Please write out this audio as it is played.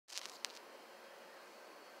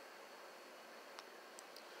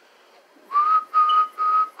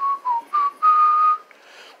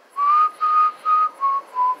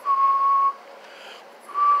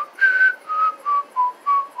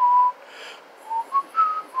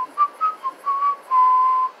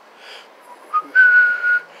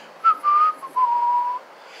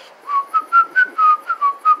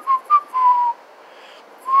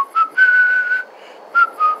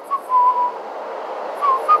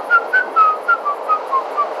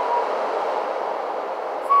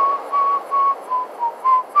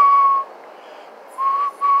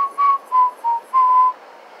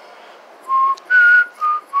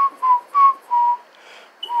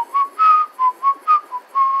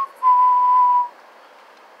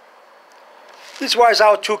This is Wise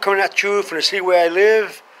Owl 2 coming at you from the city where I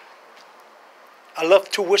live. I love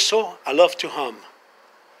to whistle. I love to hum.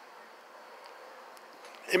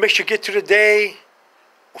 It makes you get to the day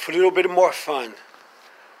with a little bit more fun.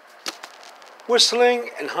 Whistling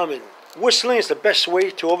and humming. Whistling is the best way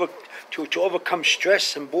to overcome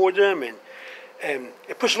stress and boredom, and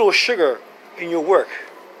it puts a little sugar in your work.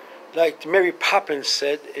 Like Mary Poppins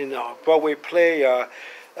said in a Broadway play,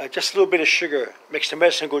 just a little bit of sugar makes the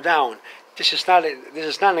medicine go down. This is not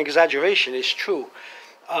an exaggeration. It's true.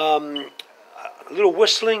 A little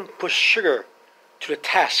whistling puts sugar to the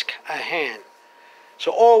task at hand.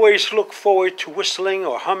 So always look forward to whistling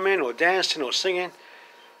or humming or dancing or singing.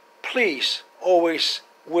 Please always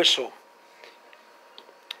whistle.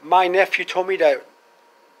 My nephew told me that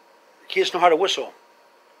he doesn't know how to whistle,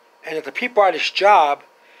 and that the people at his job,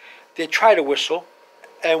 they try to whistle,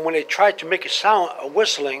 and when they try to make a sound, a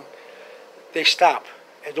whistling, they stop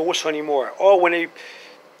and don't whistle anymore. Or when they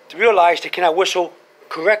realize they cannot whistle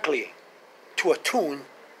correctly to a tune,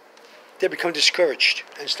 they become discouraged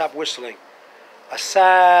and stop whistling. A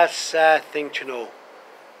sad, sad thing to know.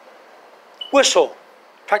 Whistle.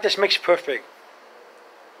 Practice makes perfect.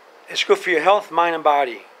 It's good for your health, mind, and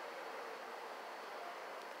body.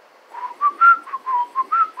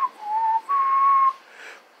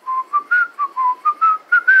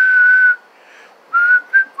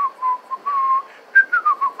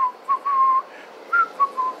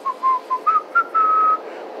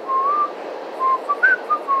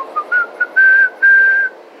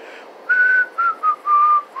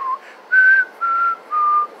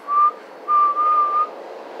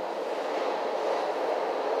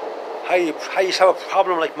 How you have a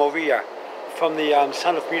problem like Maria from the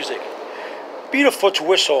Sound of Music. Beautiful to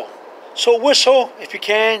whistle. So whistle if you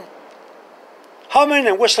can. Humming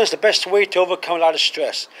and whistling is the best way to overcome a lot of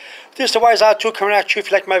stress. This is the Wise Owl 2 coming at you.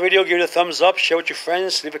 If you like my video, give it a thumbs up, share with your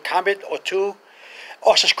friends, leave a comment or two,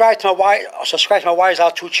 or subscribe to my Wise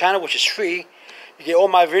Owl 2 channel, which is free. You get all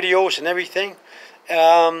my videos and everything.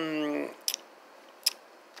 Well,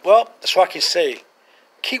 that's what I can say.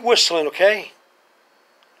 Keep whistling, okay?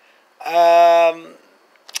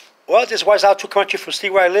 Well, this is Wise Owl 2 coming to you from the city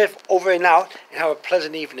where I live. Over and out, and have a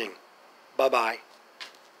pleasant evening. Bye-bye.